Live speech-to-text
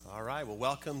right, well,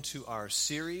 welcome to our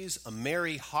series, A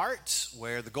Merry Heart,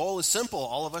 where the goal is simple.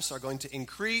 All of us are going to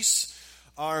increase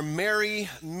our Merry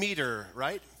meter,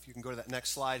 right? If you can go to that next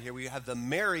slide here, we have the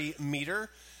Merry meter.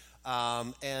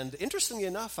 And interestingly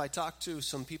enough, I talked to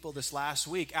some people this last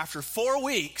week. After 4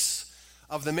 weeks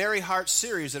of the Merry Heart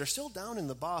series that are still down in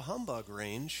the Bah Humbug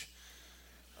range,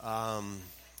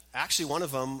 actually, one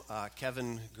of them,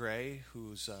 Kevin Gray,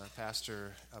 who's a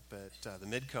pastor up at the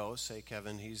Mid-Coast. Hey,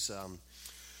 Kevin, he's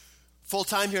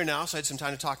full-time here now, so I had some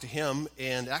time to talk to him.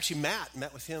 And actually, Matt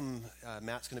met with him.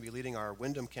 Matt's going to be leading our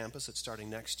Wyndham campus that's starting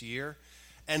next year.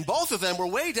 And both of them were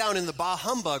way down in the Bah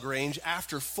Humbug range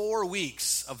after 4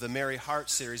 weeks of the Merry Heart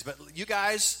series. But you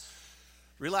guys,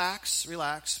 relax,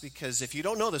 because if you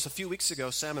don't know this, a few weeks ago,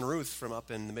 Sam and Ruth from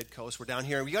up in the Mid-Coast were down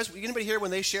here. Anybody here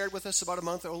when they shared with us about a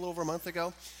little over a month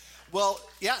ago? Well,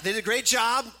 yeah, they did a great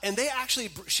job, and they actually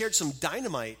shared some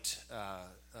dynamite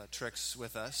tricks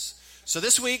with us. So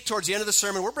this week, towards the end of the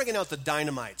sermon, we're bringing out the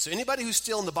dynamite. So anybody who's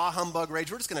still in the Bah Humbug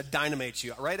rage, we're just going to dynamite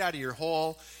you right out of your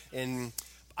hole. And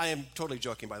I am totally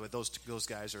joking, by the way. Those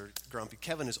guys are grumpy.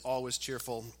 Kevin is always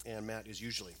cheerful, and Matt is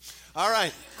usually. All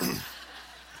right.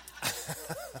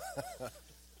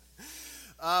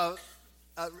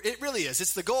 It really is.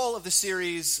 It's the goal of the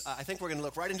series. I think we're going to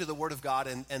look right into the Word of God,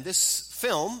 and this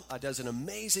film does an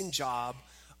amazing job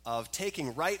of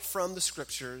taking right from the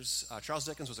Scriptures. Charles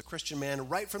Dickens was a Christian man,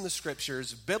 right from the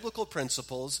Scriptures, biblical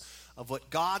principles of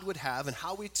what God would have and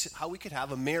how we could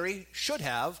have should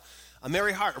have a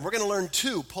merry heart. And we're going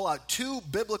to pull out two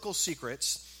biblical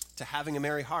secrets to having a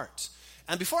merry heart.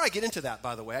 And before I get into that,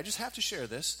 by the way, I just have to share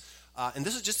this. And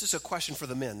this is just a question for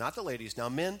the men, not the ladies. Now,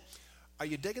 men, are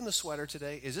you digging the sweater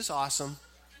today? Is this awesome?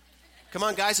 Come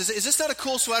on, guys. Is this not a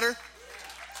cool sweater?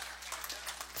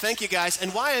 Thank you, guys.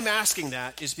 And why I'm asking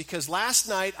that is because last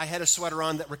night I had a sweater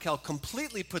on that Raquel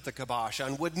completely put the kibosh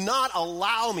on, would not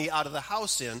allow me out of the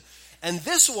house in. And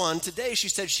this one, today, she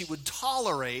said she would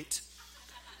tolerate.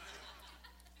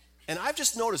 And I've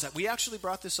just noticed that we actually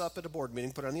brought this up at a board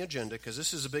meeting, put it on the agenda, because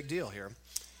this is a big deal here.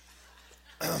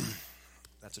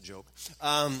 That's a joke.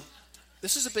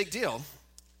 This is a big deal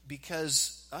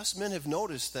because us men have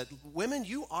noticed that women,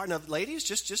 you are, now ladies,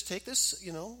 just take this,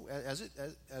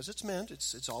 as it's meant.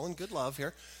 It's all in good love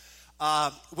here.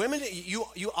 Women,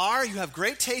 you have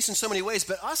great taste in so many ways,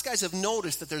 but us guys have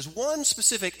noticed that there's one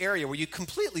specific area where you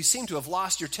completely seem to have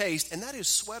lost your taste, and that is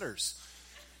sweaters.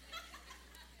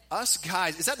 Us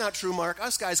guys, is that not true, Mark?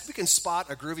 Us guys, we can spot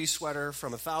a groovy sweater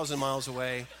from 1,000 miles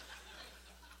away.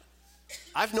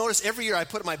 I've noticed every year I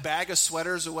put my bag of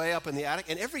sweaters away up in the attic,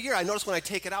 and every year I notice when I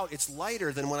take it out, it's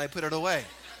lighter than when I put it away.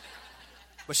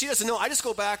 But she doesn't know. I just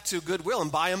go back to Goodwill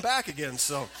and buy them back again,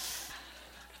 so.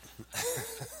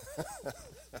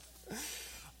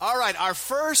 All right, our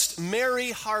first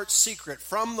merry heart secret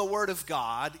from the Word of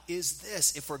God is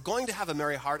this. If we're going to have a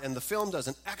merry heart, and the film does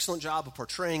an excellent job of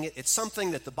portraying it, it's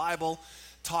something that the Bible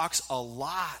talks a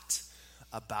lot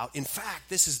about. In fact,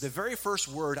 this is the very first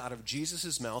word out of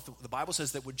Jesus' mouth. The Bible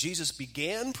says that when Jesus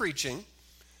began preaching,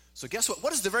 so guess what?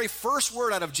 What is the very first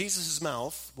word out of Jesus'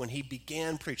 mouth when he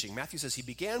began preaching? Matthew says he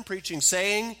began preaching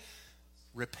saying,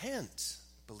 repent.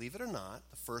 Believe it or not,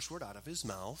 the first word out of his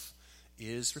mouth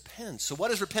is repent. So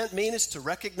what does repent mean? It's to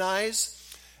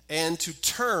recognize and to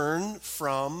turn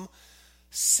from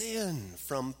sin,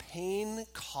 from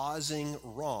pain-causing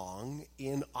wrong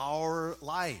in our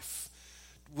life.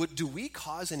 Do we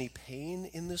cause any pain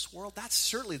in this world? That's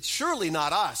surely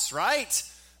not us, right?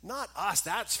 Not us.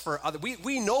 That's for other.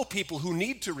 We know people who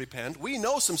need to repent. We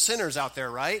know some sinners out there,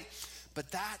 right?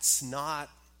 But that's not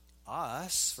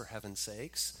us, for heaven's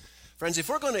sakes. Friends, if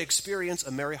we're going to experience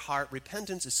a merry heart,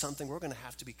 repentance is something we're going to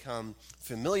have to become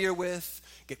familiar with,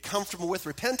 get comfortable with.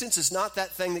 Repentance is not that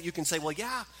thing that you can say, well,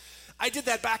 yeah, I did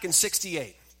that back in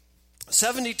 68,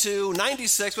 72,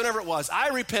 96, whatever it was. I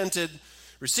repented,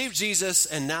 received Jesus,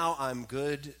 and now I'm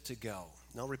good to go.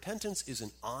 No, repentance is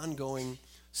an ongoing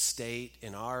state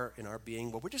in our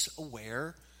being where we're just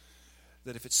aware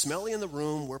that if it's smelly in the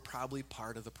room, we're probably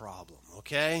part of the problem,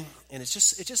 okay? And it's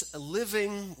just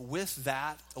living with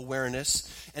that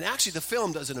awareness. And actually, the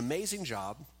film does an amazing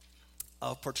job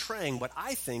of portraying what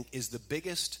I think is the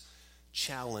biggest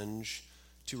challenge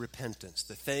to repentance,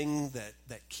 the thing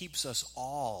that keeps us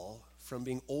all from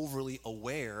being overly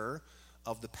aware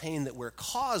of the pain that we're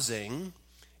causing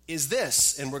is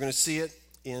this, and we're going to see it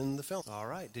in the film. All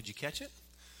right, did you catch it?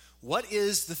 What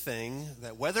is the thing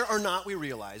that, whether or not we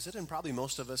realize it, and probably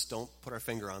most of us don't put our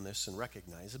finger on this and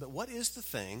recognize it, but what is the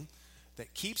thing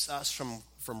that keeps us from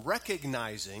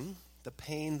recognizing the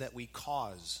pain that we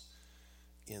cause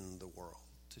in the world?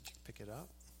 Did you pick it up?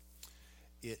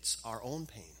 It's our own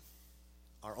pain.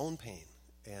 Our own pain.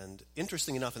 And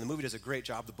interesting enough, and the movie does a great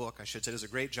job, the book, I should say, does a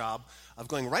great job of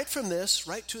going right from this,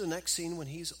 right to the next scene when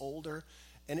he's older.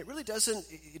 And it really doesn't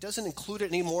include it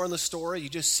anymore in the story. You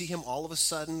just see him all of a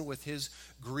sudden with his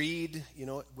greed,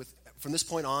 from this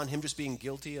point on, him just being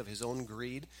guilty of his own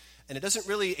greed. And it doesn't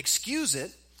really excuse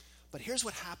it, but here's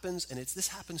what happens, and this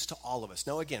happens to all of us.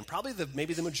 Now again, probably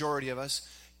maybe the majority of us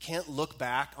can't look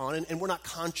back on it, and we're not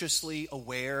consciously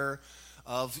aware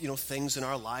of things in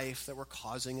our life that were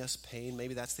causing us pain.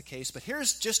 Maybe that's the case. But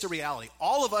here's just a reality.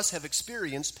 All of us have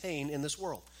experienced pain in this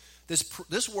world.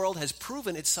 This world has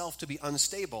proven itself to be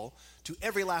unstable to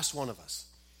every last one of us.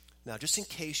 Now, just in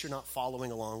case you're not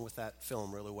following along with that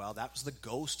film really well, that was the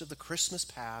ghost of the Christmas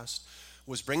past,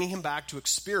 was bringing him back to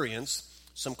experience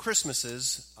some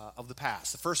Christmases of the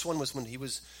past. The first one was when he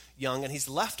was young, and he's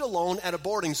left alone at a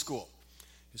boarding school.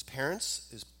 His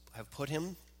parents have put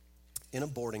him in a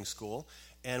boarding school,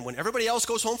 and when everybody else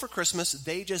goes home for Christmas,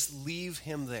 they just leave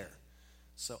him there.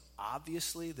 So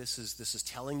obviously this is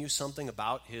telling you something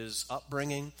about his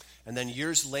upbringing. And then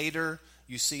years later,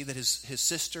 you see that his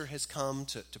sister has come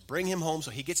to bring him home, so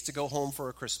he gets to go home for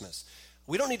a Christmas.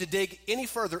 We don't need to dig any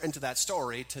further into that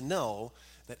story to know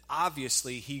that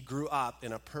obviously he grew up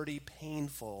in a pretty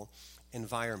painful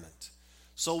environment.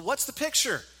 So what's the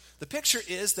picture? The picture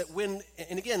is that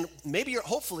and again, maybe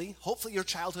hopefully your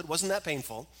childhood wasn't that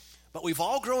painful, but we've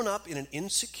all grown up in an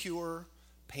insecure,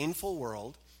 painful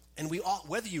world. And we all,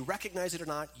 whether you recognize it or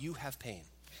not, you have pain.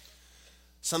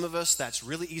 Some of us, that's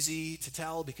really easy to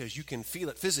tell because you can feel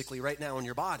it physically right now in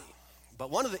your body. But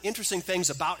one of the interesting things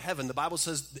about heaven, the Bible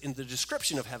says in the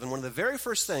description of heaven, one of the very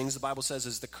first things the Bible says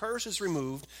is the curse is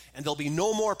removed and there'll be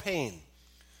no more pain.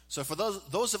 So for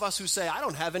those of us who say, I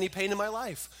don't have any pain in my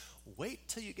life, wait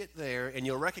till you get there and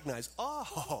you'll recognize,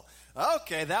 oh,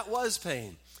 okay, that was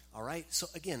pain. All right, so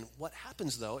again, what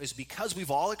happens though is because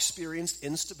we've all experienced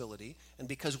instability and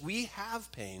because we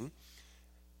have pain,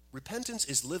 repentance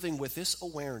is living with this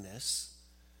awareness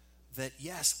that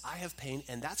yes, I have pain,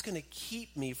 and that's going to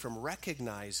keep me from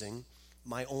recognizing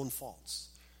my own faults.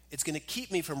 It's going to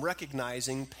keep me from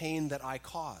recognizing pain that I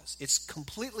cause. It's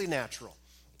completely natural.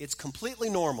 It's completely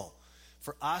normal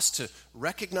for us to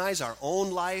recognize our own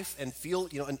life and feel,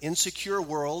 an insecure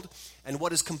world. And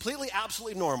what is completely,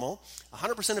 absolutely normal,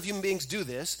 100% of human beings do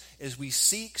this, is we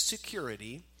seek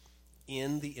security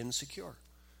in the insecure.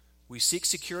 We seek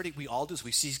security, we all do this,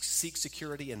 we seek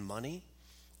security in money,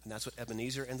 and that's what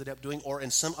Ebenezer ended up doing, or in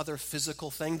some other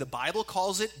physical thing. The Bible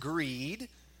calls it greed.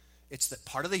 It's that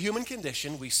part of the human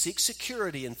condition. We seek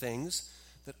security in things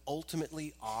that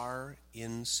ultimately are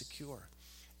insecure.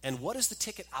 And what is the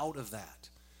ticket out of that?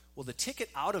 Well, the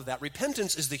ticket out of that,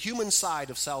 repentance is the human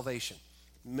side of salvation.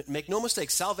 Make no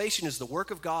mistake, salvation is the work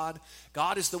of God.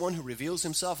 God is the one who reveals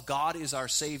himself. God is our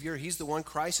Savior. He's the one,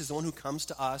 Christ is the one who comes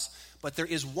to us. But there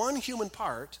is one human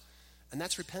part, and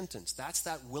that's repentance. That's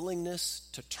that willingness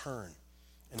to turn.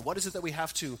 And what is it that we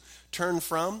have to turn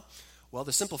from? Well,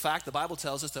 the simple fact, the Bible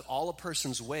tells us that all a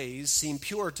person's ways seem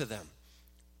pure to them.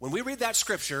 When we read that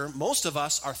scripture, most of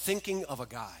us are thinking of a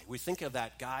guy. We think of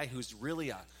that guy who's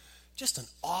really just an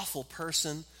awful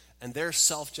person, and they're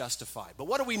self-justified. But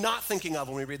what are we not thinking of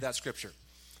when we read that scripture?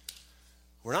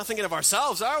 We're not thinking of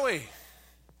ourselves, are we?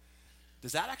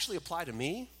 Does that actually apply to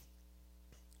me?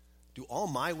 Do all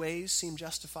my ways seem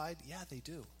justified? Yeah, they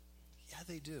do. Yeah,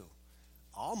 they do.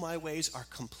 All my ways are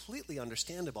completely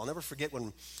understandable. I'll never forget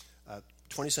when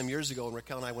 20-some years ago when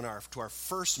Raquel and I went to our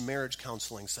first marriage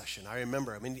counseling session. I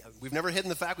remember, we've never hidden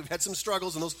the fact we've had some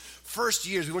struggles in those first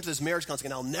years. We went to this marriage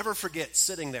counseling, and I'll never forget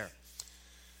sitting there,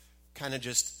 kind of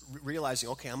just realizing,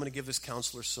 okay, I'm going to give this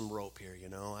counselor some rope here,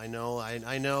 I know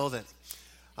that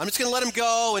I'm just going to let him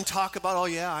go and talk about, oh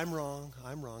yeah, I'm wrong,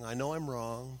 I know I'm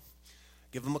wrong.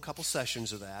 Give him a couple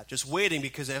sessions of that, just waiting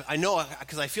because I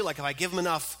feel like if I give him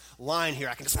enough line here,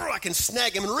 I can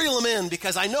snag him and reel him in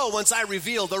because I know once I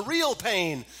reveal the real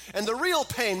pain, and the real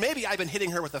pain, maybe I've been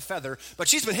hitting her with a feather, but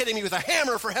she's been hitting me with a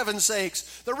hammer for heaven's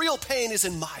sakes. The real pain is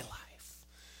in my life.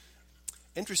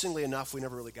 Interestingly enough, we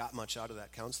never really got much out of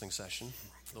that counseling session,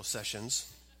 those sessions.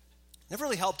 Never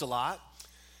really helped a lot.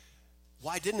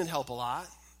 Why didn't it help a lot?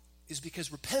 Is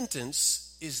because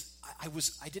repentance is, I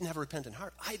didn't have a repentant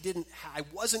heart. I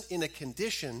wasn't in a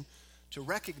condition to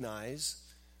recognize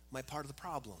my part of the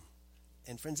problem.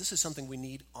 And friends, this is something we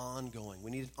need ongoing.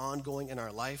 We need it ongoing in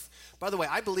our life. By the way,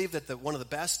 I believe that one of the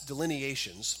best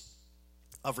delineations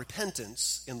of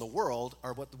repentance in the world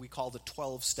are what we call the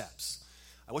 12 steps.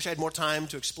 I wish I had more time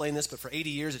to explain this, but for 80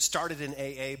 years it started in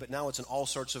AA, but now it's in all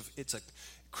sorts of, it's a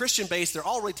Christian base. They're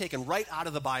all really taken right out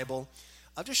of the Bible.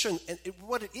 I've just shown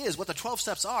what the 12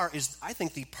 steps are is, I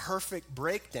think, the perfect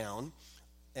breakdown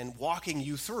and walking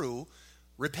you through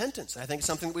repentance. I think it's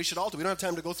something that we should all do. We don't have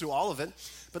time to go through all of it,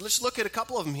 but let's look at a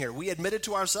couple of them here. We admitted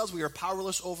to ourselves we are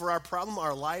powerless over our problem.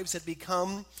 Our lives had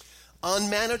become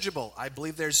unmanageable. I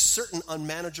believe there's certain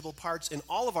unmanageable parts in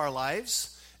all of our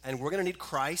lives, and we're going to need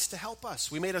Christ to help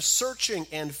us. We made a searching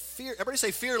and everybody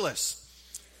say fearless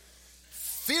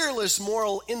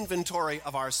moral inventory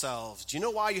of ourselves. Do you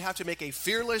know why you have to make a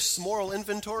fearless moral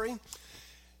inventory?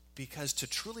 Because to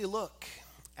truly look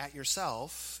at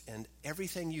yourself and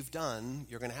everything you've done,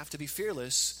 you're going to have to be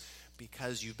fearless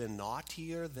because you've been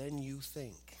naughtier than you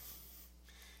think.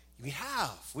 We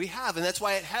have, and that's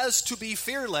why it has to be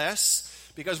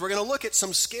fearless, because we're going to look at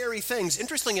some scary things.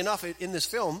 Interesting enough, in this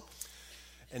film,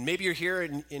 and maybe you're here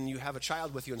and you have a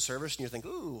child with you in service, and you think,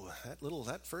 ooh,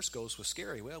 that first ghost was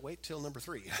scary. Well, wait till number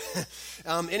 3.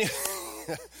 Anyway,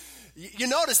 you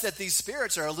notice that these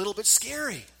spirits are a little bit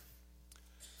scary.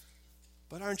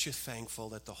 But aren't you thankful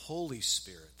that the Holy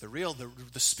Spirit,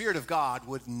 the Spirit of God,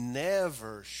 would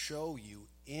never show you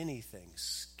anything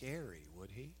scary, would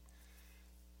he?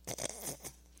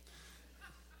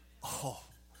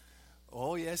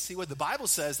 Oh, yes, he would. The Bible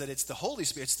says that it's the Holy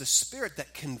Spirit, it's the Spirit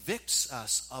that convicts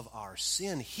us of our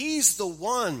sin. He's the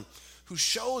one who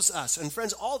shows us. And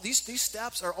friends, all these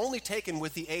steps are only taken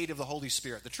with the aid of the Holy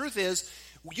Spirit. The truth is,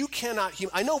 you cannot,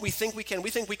 I know we think we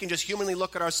can just humanly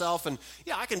look at ourselves and,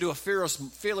 yeah, I can do a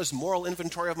fearless moral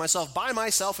inventory of myself by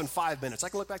myself in 5 minutes. I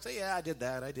can look back and say, yeah, I did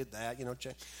that,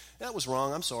 that was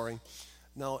wrong, I'm sorry.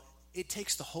 No, it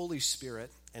takes the Holy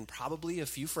Spirit and probably a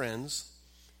few friends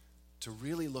to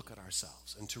really look at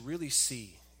ourselves and to really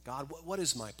see, God, what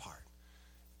is my part?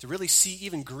 To really see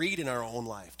even greed in our own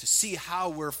life, to see how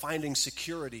we're finding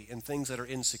security in things that are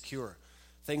insecure,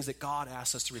 things that God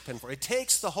asks us to repent for. It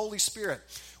takes the Holy Spirit,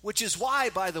 which is why,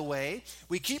 by the way,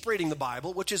 we keep reading the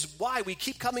Bible, which is why we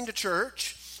keep coming to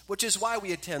church, which is why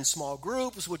we attend small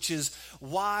groups, which is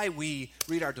why we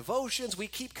read our devotions. We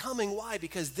keep coming. Why?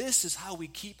 Because this is how we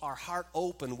keep our heart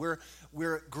open.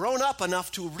 We're grown up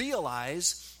enough to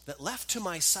realize that left to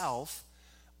myself,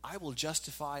 I will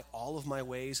justify all of my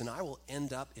ways and I will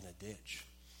end up in a ditch.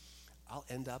 I'll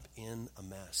end up in a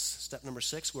mess. Step number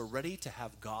 6, we're ready to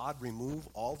have God remove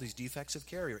all these defects of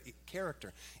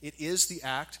character. It is the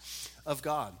act of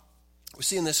God. We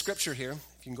see in this scripture here,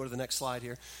 if you can go to the next slide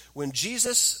here, when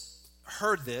Jesus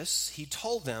heard this, he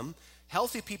told them,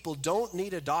 healthy people don't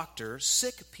need a doctor,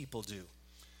 sick people do.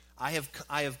 I have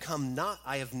come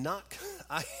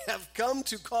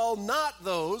to call not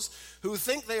those who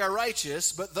think they are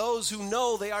righteous, but those who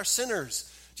know they are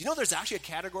sinners. Do you know there's actually a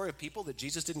category of people that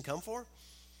Jesus didn't come for?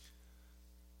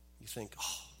 You think,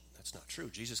 oh, that's not true.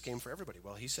 Jesus came for everybody.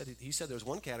 Well, he said there's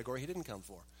one category he didn't come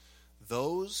for.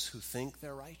 Those who think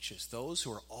they're righteous. Those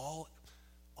who are all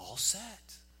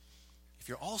set. If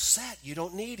you're all set, you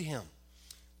don't need him.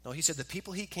 No, he said the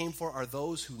people he came for are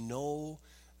those who know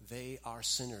they are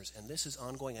sinners. And this is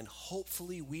ongoing. And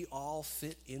hopefully we all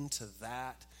fit into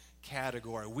that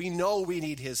category. We know we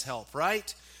need his help,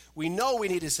 right? We know we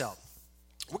need his help.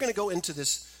 We're going to go into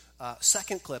this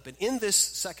second clip. And in this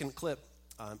second clip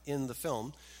in the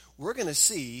film, we're going to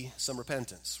see some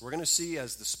repentance. We're going to see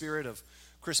as the spirit of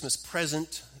Christmas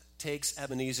present takes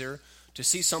Ebenezer to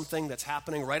see something that's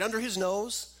happening right under his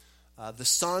nose. The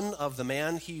son of the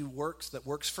man that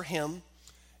works for him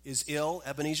is ill.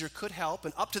 Ebenezer could help.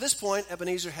 And up to this point,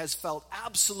 Ebenezer has felt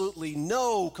absolutely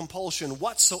no compulsion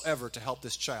whatsoever to help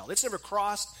this child. It's never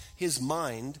crossed his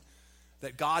mind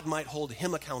that God might hold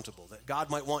him accountable, that God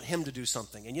might want him to do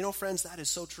something. And you know, friends, that is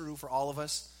so true for all of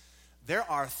us. There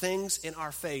are things in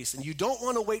our face, and you don't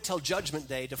want to wait till Judgment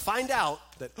Day to find out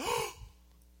that,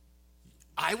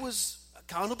 I was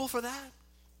accountable for that?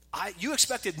 You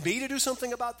expected me to do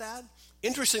something about that?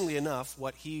 Interestingly enough,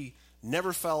 what he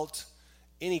never felt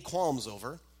any qualms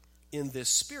over, in this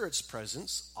Spirit's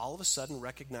presence, all of a sudden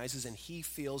recognizes and he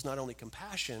feels not only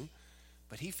compassion,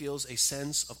 but he feels a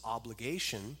sense of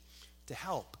obligation to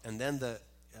help. And then the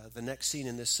next scene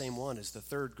in this same one is the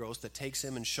third ghost that takes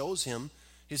him and shows him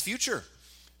his future,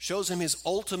 shows him his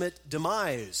ultimate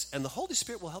demise. And the Holy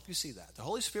Spirit will help you see that. The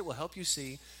Holy Spirit will help you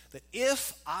see that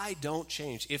if I don't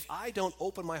change, if I don't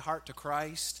open my heart to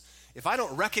Christ, if I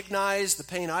don't recognize the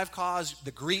pain I've caused,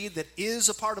 the greed that is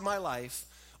a part of my life,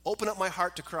 open up my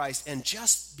heart to Christ and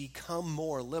just become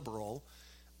more liberal,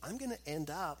 I'm going to end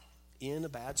up in a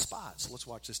bad spot. So let's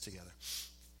watch this together.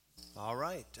 All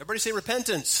right. Everybody say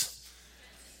repentance.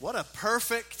 What a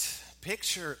perfect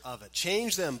picture of it.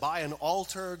 Change them by an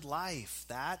altered life.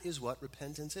 That is what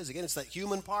repentance is. Again, it's that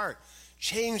human part.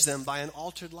 Change them by an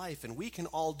altered life. And we can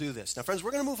all do this. Now, friends,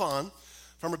 we're going to move on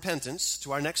from repentance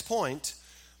to our next point.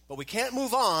 But we can't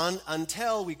move on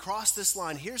until we cross this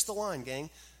line. Here's the line,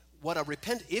 gang.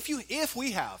 if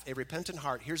we have a repentant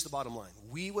heart, here's the bottom line.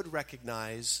 We would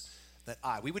recognize that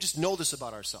we would just know this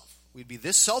about ourselves. We'd be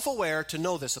this self-aware to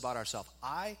know this about ourselves.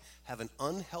 I have an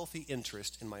unhealthy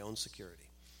interest in my own security.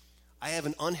 I have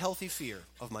an unhealthy fear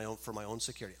for my own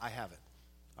security. I have it.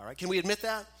 All right? Can we admit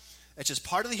that? It's just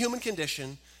part of the human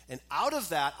condition. And out of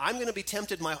that, I'm going to be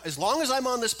tempted, as long as I'm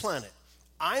on this planet,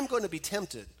 I'm going to be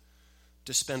tempted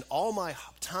to spend all my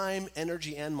time,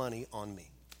 energy, and money on me.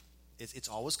 It's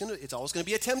always going to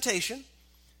be a temptation,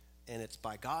 and it's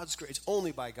by God's grace. It's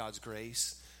only by God's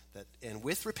grace and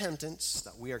with repentance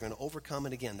that we are going to overcome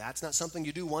it again. That's not something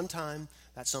you do one time.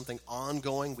 That's something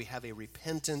ongoing. We have a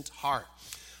repentant heart.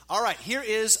 All right, here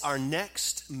is our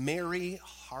next merry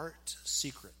heart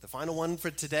secret, the final one for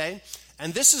today.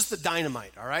 And this is the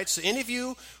dynamite, all right? So any of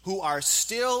you who are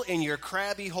still in your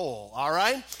crabby hole, all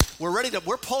right?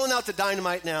 We're pulling out the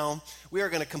dynamite now. We are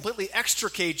going to completely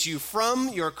extricate you from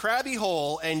your crabby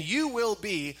hole, and you will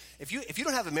be, if you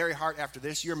don't have a merry heart after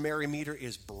this, your merry meter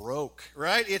is broke,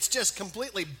 right? It's just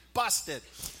completely busted,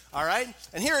 all right?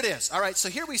 And here it is, all right? So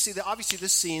here we see that obviously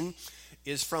this scene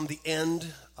is from the end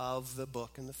of the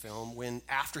book and the film, when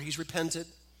after he's repented,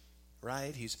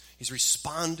 right? He's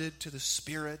responded to the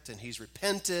Spirit, and he's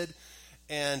repented,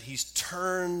 and he's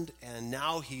turned, and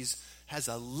now has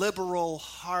a liberal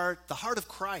heart, the heart of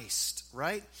Christ,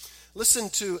 right? Listen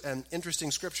to an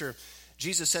interesting scripture.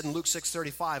 Jesus said in Luke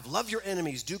 6:35, love your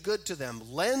enemies, do good to them,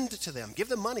 lend to them, give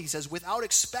them money, he says, without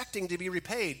expecting to be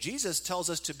repaid. Jesus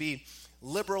tells us to be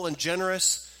liberal and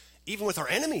generous even with our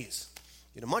enemies,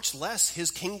 much less his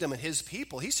kingdom and his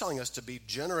people. He's telling us to be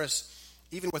generous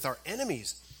even with our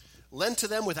enemies. Lend to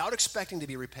them without expecting to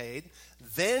be repaid.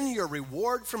 Then your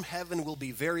reward from heaven will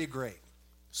be very great.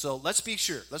 So let's be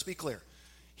clear.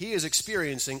 He is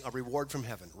experiencing a reward from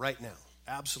heaven right now.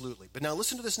 Absolutely. But now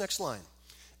listen to this next line.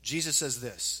 Jesus says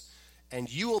this,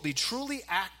 and you will be truly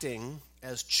acting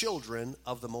as children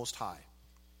of the Most High.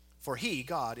 For he,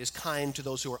 God, is kind to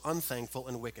those who are unthankful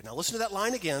and wicked. Now listen to that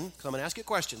line again, because I'm going to ask you a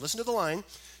question. Listen to the line.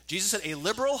 Jesus said, a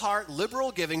liberal heart,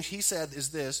 liberal giving, he said, is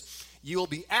this, you will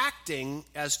be acting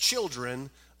as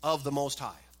children of the Most High.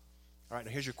 All right,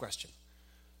 now here's your question.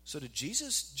 So did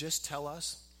Jesus just tell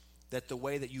us that the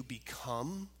way that you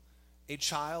become a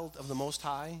child of the Most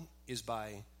High is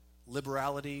by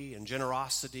liberality and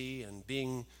generosity and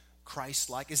being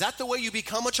Christ-like? Is that the way you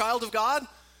become a child of God?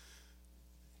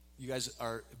 You guys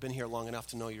have been here long enough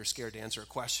to know you're scared to answer a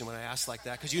question when I ask like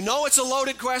that, because you know it's a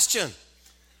loaded question.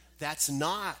 That's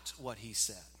not what he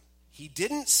said. He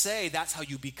didn't say that's how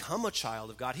you become a child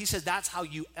of God. He said that's how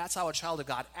a child of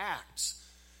God acts.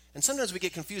 And sometimes we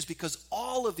get confused because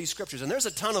all of these scriptures, and there's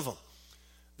a ton of them,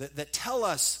 that tell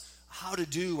us how to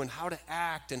do and how to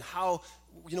act and how,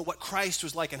 what Christ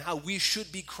was like and how we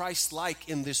should be Christ-like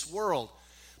in this world.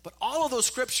 But all of those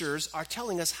scriptures are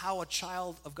telling us how a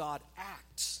child of God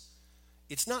acts.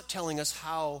 It's not telling us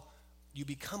how you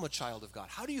become a child of God.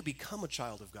 How do you become a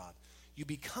child of God? You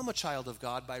become a child of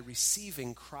God by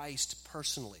receiving Christ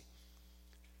personally.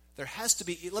 There has to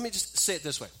be, let me just say it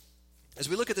this way. As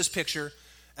we look at this picture,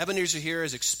 Ebenezer here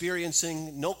is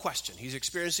experiencing, no question, he's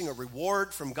experiencing a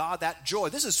reward from God, that joy.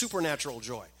 This is supernatural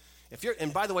joy.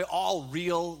 And by the way, all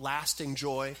real, lasting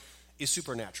joy is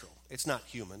supernatural. It's not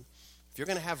human. If you're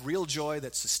going to have real joy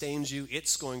that sustains you,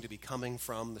 it's going to be coming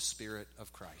from the Spirit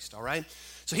of Christ, all right?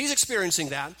 So he's experiencing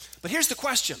that. But here's the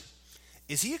question.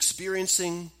 Is he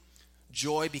experiencing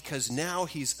joy because now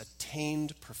he's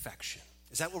attained perfection?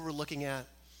 Is that what we're looking at?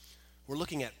 We're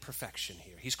looking at perfection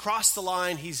here. He's crossed the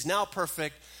line. He's now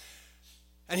perfect.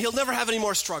 And he'll never have any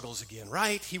more struggles again,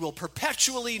 right? He will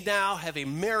perpetually now have a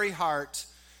merry heart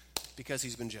because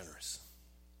he's been generous,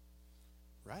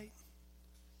 right?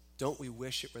 Don't we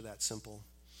wish it were that simple?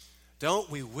 Don't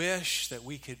we wish that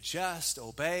we could just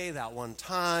obey that one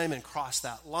time and cross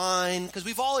that line? Because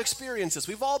we've all experienced this.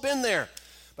 We've all been there.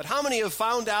 But how many have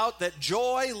found out that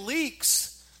joy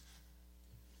leaks?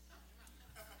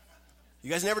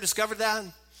 You guys never discovered that?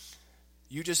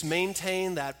 You just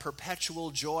maintain that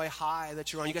perpetual joy high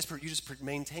that you're on. You just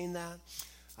maintain that?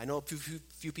 I know a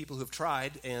few people who have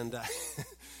tried, and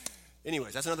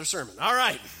anyways, that's another sermon. All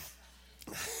right.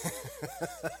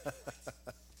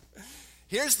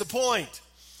 Here's the point.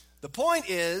 The point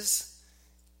is,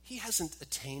 he hasn't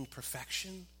attained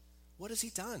perfection. What has he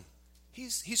done?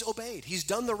 He's obeyed. He's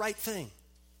done the right thing,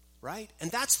 right?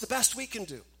 And that's the best we can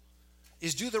do,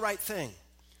 is do the right thing.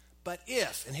 But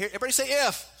if, and here, everybody say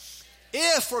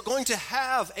if we're going to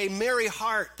have a merry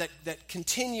heart that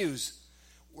continues,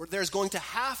 there's going to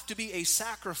have to be a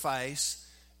sacrifice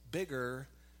bigger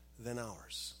than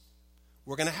ours.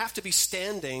 We're going to have to be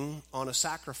standing on a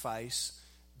sacrifice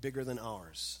bigger than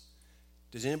ours.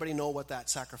 Does anybody know what that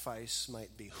sacrifice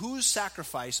might be? Whose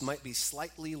sacrifice might be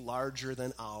slightly larger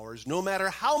than ours? No matter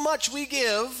how much we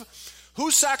give,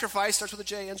 whose sacrifice, starts with a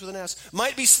J, ends with an S,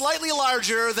 might be slightly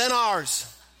larger than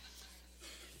ours?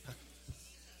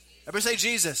 Everybody say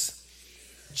Jesus.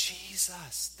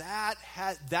 Jesus.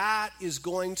 That is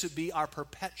going to be our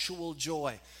perpetual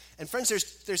joy. And friends,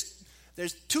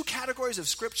 there's two categories of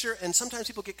Scripture, and sometimes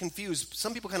people get confused.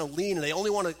 Some people kind of lean, and they only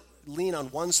want to lean on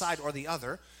one side or the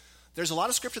other. There's a lot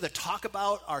of Scripture that talk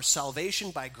about our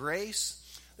salvation by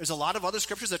grace. There's a lot of other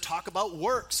Scriptures that talk about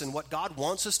works and what God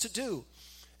wants us to do.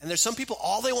 And there's some people,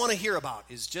 all they want to hear about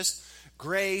is just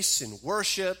grace and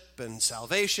worship and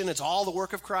salvation. It's all the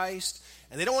work of Christ.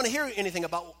 And they don't want to hear anything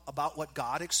about what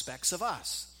God expects of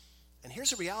us. And here's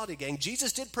the reality, gang.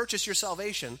 Jesus did purchase your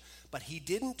salvation, but he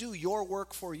didn't do your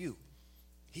work for you.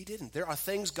 He didn't. There are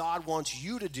things God wants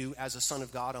you to do as a son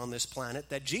of God on this planet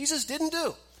that Jesus didn't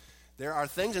do. There are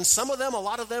things, and some of them, a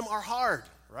lot of them are hard,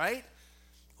 right?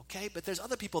 Okay, but there's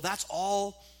other people, that's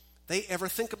all they ever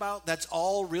think about. That's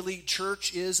all really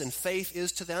church is and faith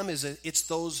is to them, it's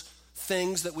those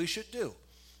things that we should do.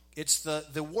 It's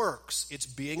the works. It's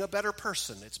being a better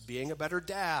person. It's being a better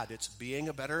dad. It's being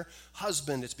a better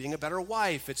husband. It's being a better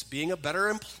wife. It's being a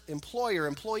better employer,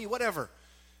 employee, whatever.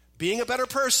 Being a better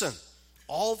person.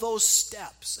 All those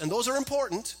steps. And those are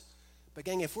important. But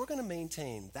gang, if we're going to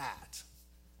maintain that,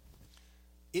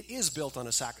 it is built on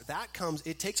a sacrifice.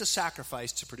 It takes a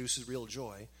sacrifice to produce real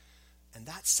joy. And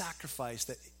that sacrifice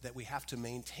that we have to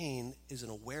maintain is an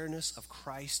awareness of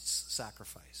Christ's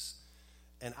sacrifice.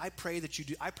 And I pray that you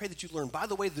do. I pray that you learn. By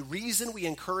the way, the reason we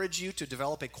encourage you to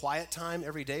develop a quiet time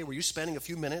every day where you're spending a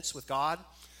few minutes with God,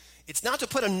 it's not to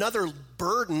put another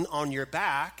burden on your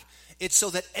back. It's so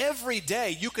that every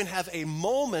day you can have a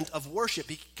moment of worship.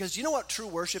 Because you know what true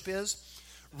worship is?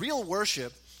 Real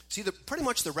worship, see, pretty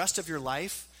much the rest of your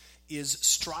life is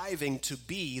striving to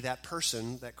be that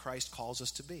person that Christ calls us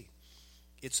to be.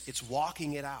 It's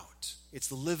walking it out.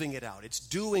 It's living it out. It's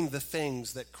doing the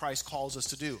things that Christ calls us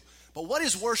to do. But what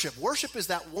is worship? Worship is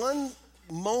that one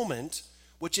moment,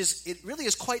 it really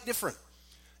is quite different.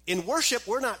 In worship,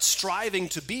 we're not striving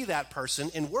to be that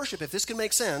person. In worship, if this can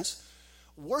make sense,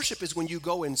 worship is when you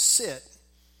go and sit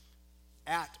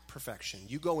at perfection.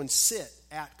 You go and sit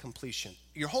at completion.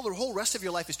 The whole rest of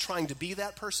your life is trying to be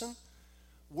that person.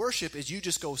 Worship is you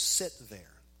just go sit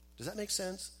there. Does that make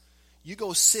sense? You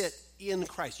go sit in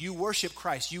Christ. You worship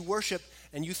Christ. You worship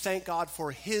and you thank God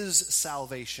for his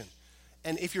salvation.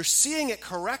 And if you're seeing it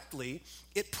correctly,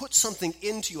 it puts something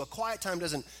into you. A quiet time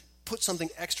doesn't put something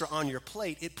extra on your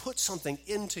plate. It puts something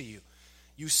into you.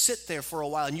 You sit there for a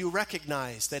while and you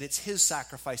recognize that it's his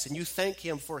sacrifice and you thank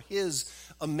him for his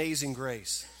amazing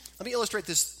grace. Let me illustrate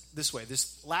this way.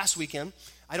 This last weekend,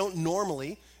 I don't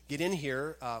normally get in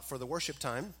here for the worship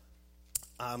time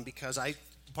because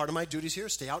part of my duties here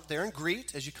is stay out there and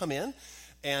greet as you come in.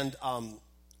 And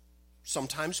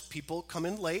sometimes people come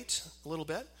in late a little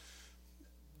bit.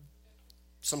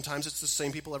 Sometimes it's the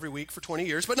same people every week for 20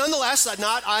 years. But nonetheless,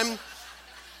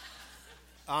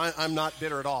 I'm not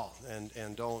bitter at all.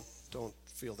 And don't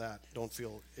feel that. Don't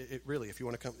feel it really if you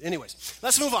want to come. Anyways,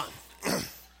 let's move on.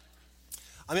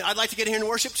 I mean, I'd like to get here and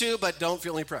worship too, but don't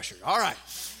feel any pressure. All right.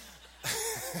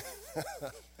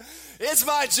 It's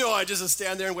my joy just to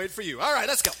stand there and wait for you. All right,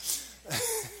 let's go.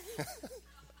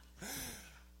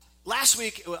 Last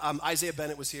week, Isaiah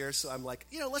Bennett was here, so I'm like,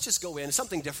 let's just go in. It's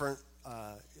something different.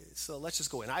 So let's just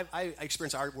go in. I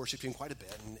experienced our worship team quite a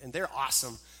bit, and they're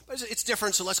awesome. But it's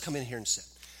different, so let's come in here and sit.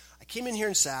 I came in here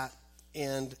and sat,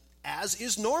 and as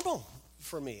is normal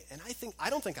for me, and I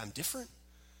don't think I'm different.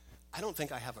 I don't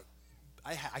think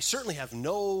I certainly have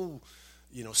no,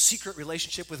 secret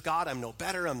relationship with God. I'm no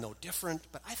better. I'm no different.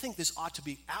 But I think this ought to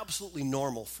be absolutely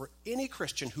normal for any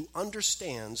Christian who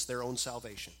understands their own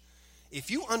salvation. If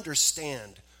you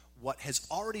understand what has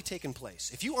already taken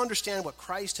place, if you understand what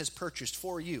Christ has purchased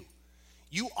for you,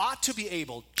 you ought to be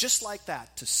able, just like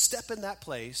that, to step in that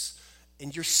place,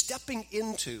 and you're stepping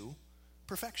into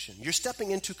perfection. You're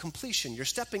stepping into completion. You're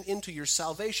stepping into your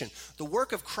salvation. The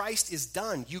work of Christ is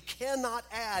done. You cannot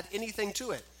add anything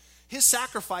to it. His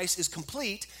sacrifice is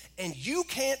complete, and you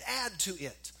can't add to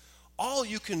it. All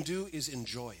you can do is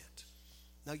enjoy it.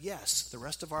 Now, yes, the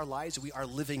rest of our lives, we are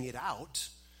living it out.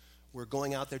 We're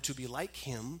going out there to be like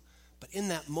him. But in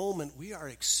that moment, we are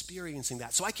experiencing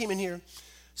that. So I came in here,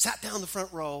 sat down the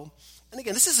front row. And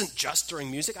again, this isn't just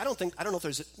during music. I don't know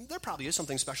if there probably is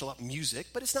something special about music,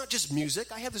 but it's not just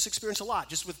music. I have this experience a lot,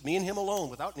 just with me and him alone,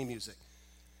 without any music.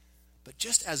 But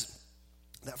just as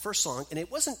that first song, and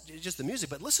it wasn't just the music,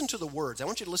 but listen to the words. I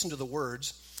want you to listen to the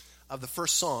words of the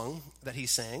first song that he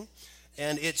sang.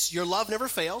 And it's Your Love Never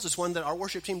Fails. It's one that our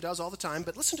worship team does all the time.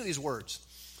 But listen to these words.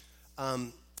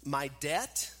 My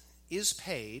debt is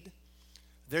paid.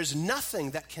 There's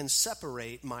nothing that can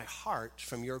separate my heart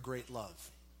from your great love.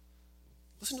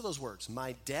 Listen to those words.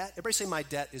 My debt, everybody say, my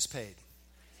debt is paid.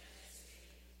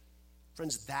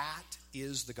 Friends, that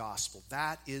is the gospel.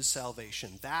 That is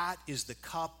salvation. That is the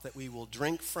cup that we will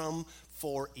drink from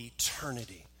for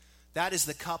eternity. That is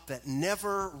the cup that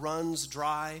never runs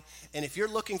dry. And if you're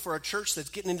looking for a church that's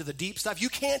getting into the deep stuff, you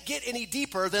can't get any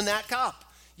deeper than that cup.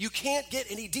 You can't get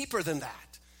any deeper than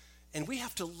that. And we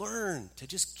have to learn to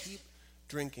just keep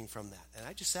drinking from that. And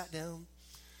I just sat down,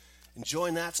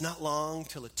 enjoying that. It's not long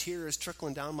till a tear is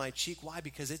trickling down my cheek. Why?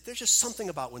 Because there's just something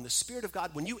about when the Spirit of God,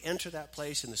 when you enter that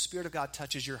place and the Spirit of God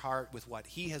touches your heart with what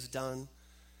He has done,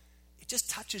 it just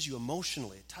touches you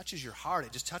emotionally. It touches your heart.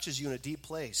 It just touches you in a deep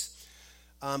place.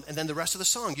 And then the rest of the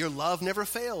song, your love never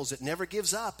fails. It never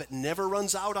gives up. It never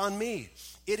runs out on me.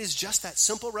 It is just that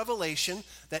simple revelation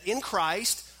that in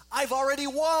Christ, I've already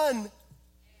won.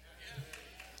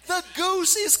 The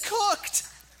goose is cooked.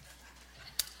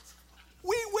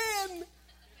 We win.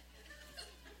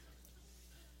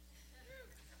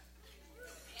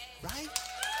 Right?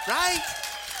 Right?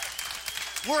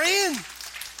 We're in.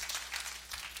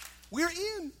 We're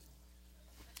in.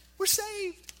 We're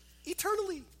saved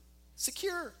eternally.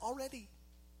 Secure already.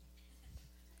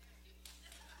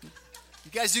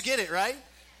 You guys do get it, right?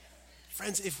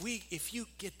 Friends, if you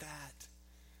get that,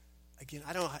 again,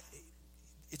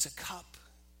 it's a cup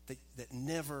that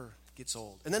never gets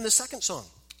old. And then the second song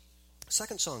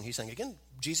he sang, again,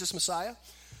 Jesus Messiah,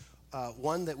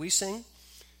 one that we sing.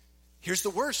 Here's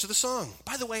the words to the song.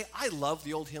 By the way, I love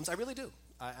the old hymns. I really do.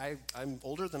 I'm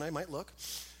older than I might look.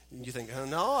 And you think, oh,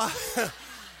 no,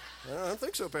 I don't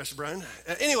think so, Pastor Brian.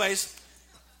 Anyways,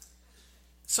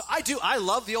 so I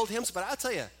love the old hymns, but I'll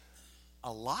tell you,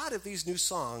 a lot of these new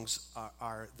songs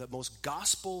are the most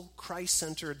gospel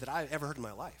Christ-centered that I've ever heard in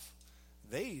my life.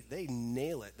 They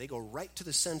nail it. They go right to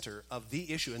the center of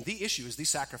the issue, and the issue is the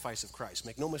sacrifice of Christ.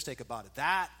 Make no mistake about it.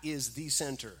 That is the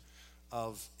center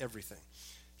of everything.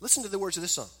 Listen to the words of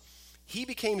this song. He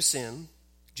became sin.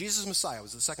 Jesus Messiah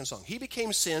was the second song. He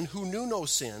became sin who knew no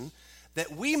sin,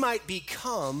 that we might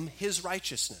become his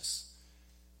righteousness.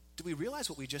 Do we realize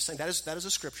what we just sang? That is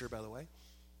a scripture, by the way.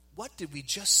 What did we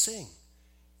just sing?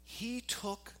 He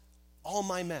took all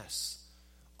my mess,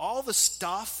 all the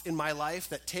stuff in my life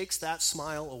that takes that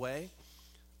smile away,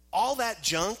 all that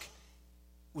junk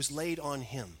was laid on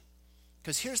him.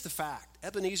 Because here's the fact.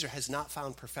 Ebenezer has not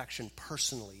found perfection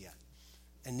personally yet,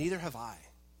 and neither have I,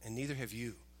 and neither have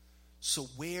you. So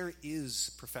where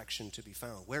is perfection to be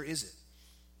found? Where is it?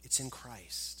 It's in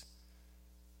Christ.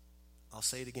 I'll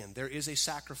say it again. There is a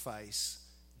sacrifice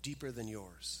deeper than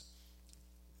yours.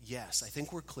 Yes, I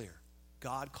think we're clear.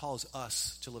 God calls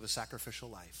us to live a sacrificial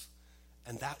life,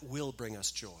 and that will bring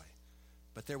us joy.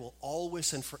 But there will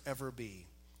always and forever be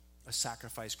a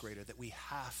sacrifice greater that we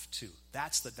have to.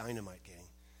 That's the dynamite, gang.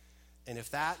 And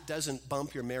if that doesn't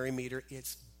bump your Mary meter,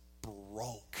 it's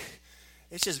broke.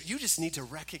 It's just, you just need to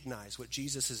recognize what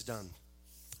Jesus has done.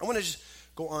 I want to just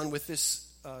go on with this,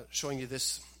 showing you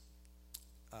this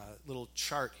little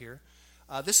chart here.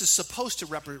 This is supposed to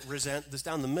represent, this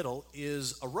down the middle,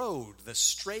 is a road, the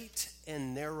straight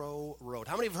and narrow road.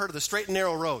 How many have heard of the straight and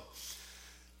narrow road?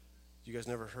 You guys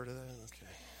never heard of that?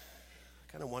 Okay.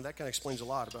 That kind of explains a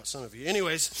lot about some of you.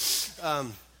 Anyways,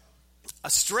 a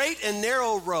straight and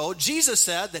narrow road. Jesus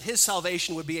said that his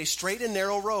salvation would be a straight and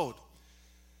narrow road.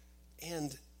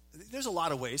 And there's a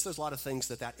lot of ways, there's a lot of things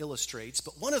that illustrates,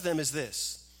 but one of them is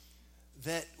this,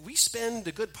 that we spend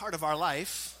a good part of our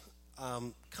life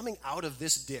coming out of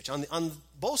this ditch. On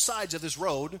both sides of this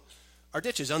road are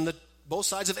ditches. On both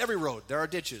sides of every road, there are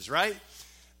ditches, right?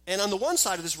 And on the one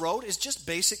side of this road is just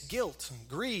basic guilt,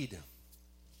 greed,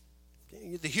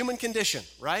 the human condition,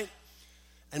 right?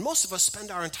 And most of us spend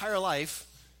our entire life,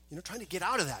 trying to get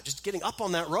out of that, just getting up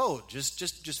on that road,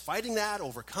 just fighting that,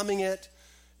 overcoming it,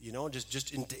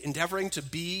 just endeavoring to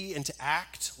be and to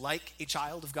act like a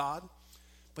child of God.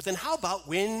 But then how about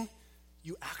when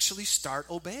you actually start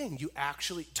obeying?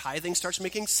 Tithing starts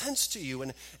making sense to you,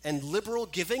 and liberal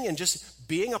giving and just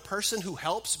being a person who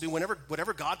helps,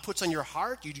 whatever God puts on your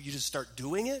heart, you just start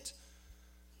doing it.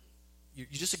 You're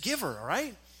just a giver, all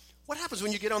right? What happens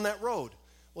when you get on that road?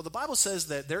 Well, the Bible says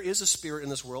that there is a spirit in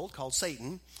this world called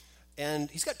Satan, and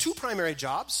he's got two primary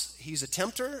jobs. He's a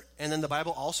tempter, and then the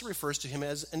Bible also refers to him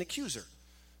as an accuser.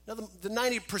 Now, the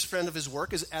 90% of his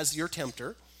work is as your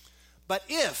tempter. But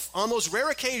if, on those rare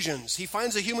occasions, he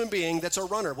finds a human being that's a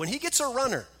runner, when he gets a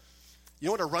runner, you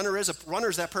know what a runner is? A runner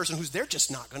is that person they're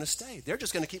just not going to stay. They're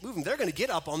just going to keep moving. They're going to get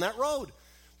up on that road.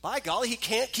 By golly, he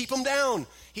can't keep them down.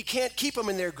 He can't keep them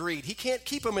in their greed. He can't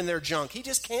keep them in their junk. He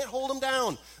just can't hold them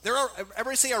down.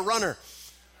 Everybody say a runner.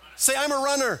 Say, I'm a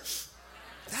runner.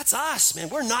 That's us, man.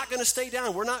 We're not going to stay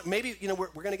down. We're not, maybe, we're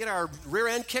going to get our rear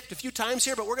end kicked a few times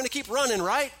here, but we're going to keep running,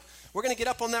 right? We're going to get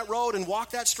up on that road and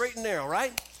walk that straight and narrow,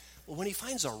 right? Well, when he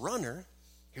finds a runner,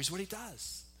 here's what he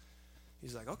does.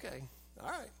 He's like, okay, all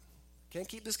right. Can't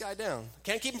keep this guy down.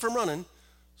 Can't keep him from running.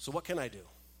 So what can I do?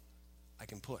 I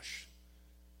can push.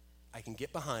 I can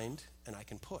get behind and I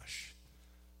can push.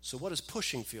 So what does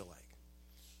pushing feel like?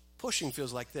 Pushing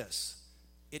feels like this.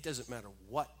 It doesn't matter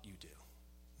what you do.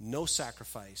 No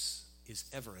sacrifice is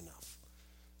ever enough.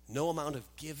 No amount of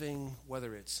giving,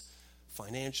 whether it's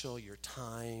financial, your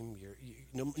time,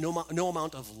 no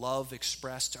amount of love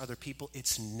expressed to other people,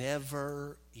 it's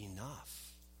never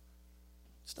enough.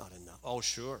 It's not enough. Oh,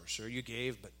 sure you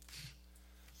gave, but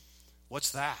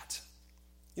what's that?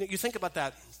 You think about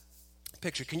that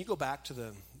picture. Can you go back to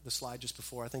the slide just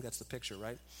before? I think that's the picture,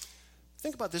 right?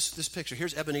 Think about this picture.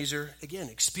 Here's Ebenezer, again,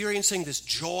 experiencing this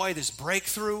joy, this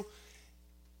breakthrough.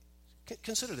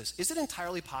 Consider this. Is it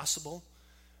entirely possible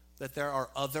that there are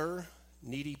other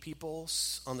needy people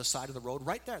on the side of the road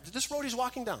right there? This road he's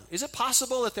walking down. Is it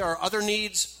possible that there are other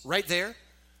needs right there?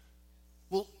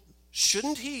 Well,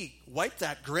 shouldn't he wipe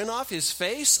that grin off his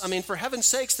face? I mean, for heaven's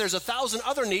sakes, there's 1,000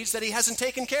 other needs that he hasn't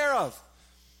taken care of.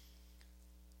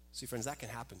 See, friends, that can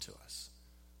happen to us.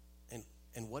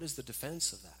 And what is the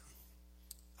defense of that?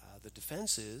 The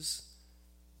defense is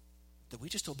that we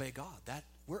just obey God. That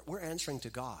we're answering to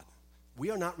God. We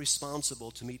are not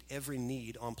responsible to meet every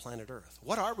need on planet Earth.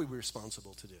 What are we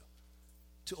responsible to do?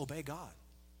 To obey God.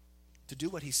 To do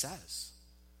what he says.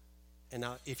 And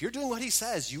now, if you're doing what he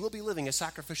says, you will be living a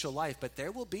sacrificial life, but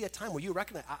there will be a time where you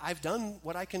recognize, I've done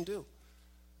what I can do.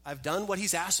 I've done what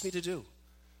he's asked me to do.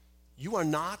 You are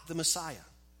not the Messiah,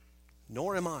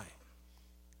 nor am I.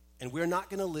 And we're not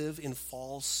going to live in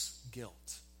false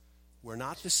guilt. We're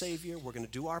not the Savior. We're going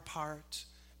to do our part,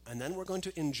 and then we're going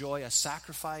to enjoy a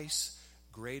sacrifice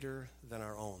greater than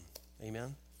our own.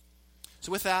 Amen?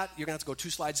 So with that, you're going to have to go 2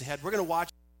 slides ahead. We're going to watch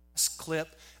this clip,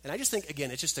 and I just think,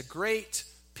 again, it's just a great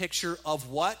picture of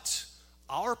what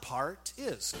our part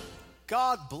is.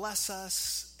 God bless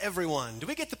us, everyone. Do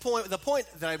we get the point? The point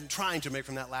that I'm trying to make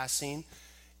from that last scene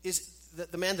is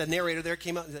that the narrator there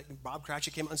came out, Bob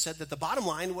Cratchit came out and said that the bottom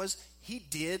line was he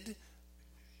did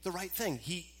the right thing.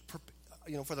 He,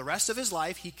 for the rest of his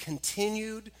life, he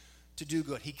continued to do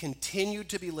good. He continued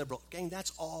to be liberal. Gang,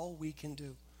 that's all we can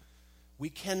do. We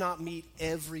cannot meet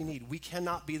every need. We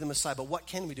cannot be the Messiah. But what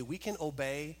can we do? We can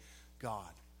obey God.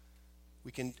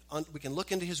 We can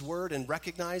look into his word and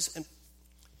recognize, and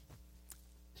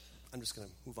I'm just going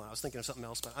to move on. I was thinking of something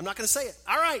else, but I'm not going to say it.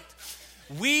 All right.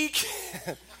 We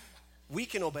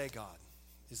can obey God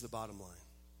is the bottom line.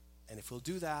 And if we'll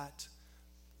do that,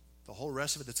 the whole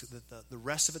rest of it, the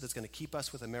rest of it that's going to keep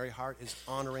us with a merry heart is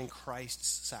honoring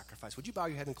Christ's sacrifice. Would you bow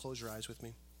your head and close your eyes with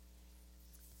me?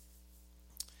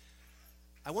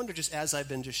 I wonder, just as I've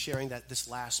been just sharing this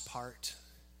last part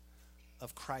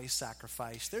of Christ's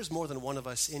sacrifice, there's more than one of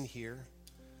us in here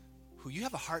who you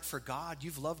have a heart for God.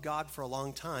 You've loved God for a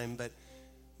long time, but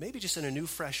maybe just in a new,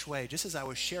 fresh way, just as I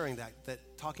was sharing that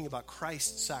talking about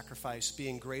Christ's sacrifice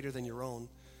being greater than your own,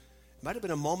 it might have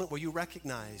been a moment where you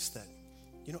recognize that,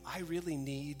 I really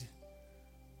need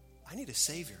a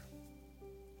Savior.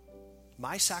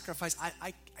 My sacrifice,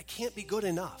 I can't be good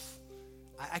enough.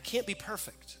 I can't be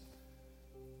perfect.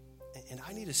 And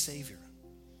I need a Savior.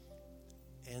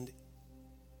 And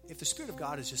if the Spirit of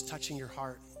God is just touching your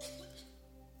heart,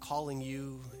 calling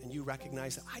you, and you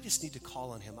recognize that I just need to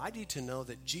call on him. I need to know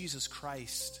that Jesus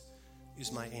Christ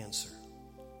is my answer.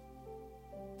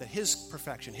 That his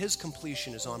perfection, his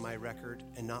completion is on my record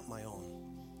and not my own.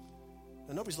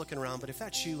 Now, nobody's looking around, but if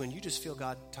that's you and you just feel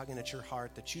God tugging at your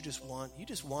heart, that you just want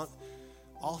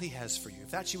all he has for you.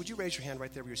 If that's you, would you raise your hand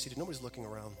right there where you're seated? Nobody's looking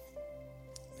around.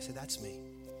 I say, that's me.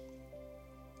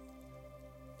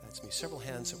 That's me. Several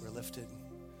hands that were lifted.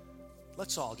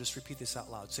 Let's all just repeat this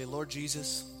out loud. Say, Lord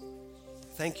Jesus,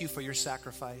 thank you for your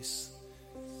sacrifice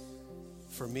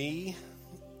for me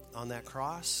on that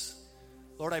cross.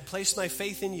 Lord, I place my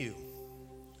faith in you.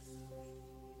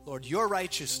 Lord, your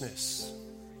righteousness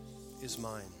is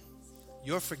mine.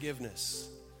 Your forgiveness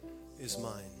is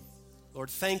mine. Lord,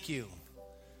 thank you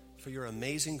for your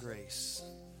amazing grace.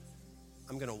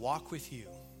 I'm going to walk with you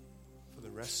for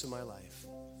the rest of my life.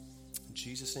 In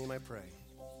Jesus' name I pray.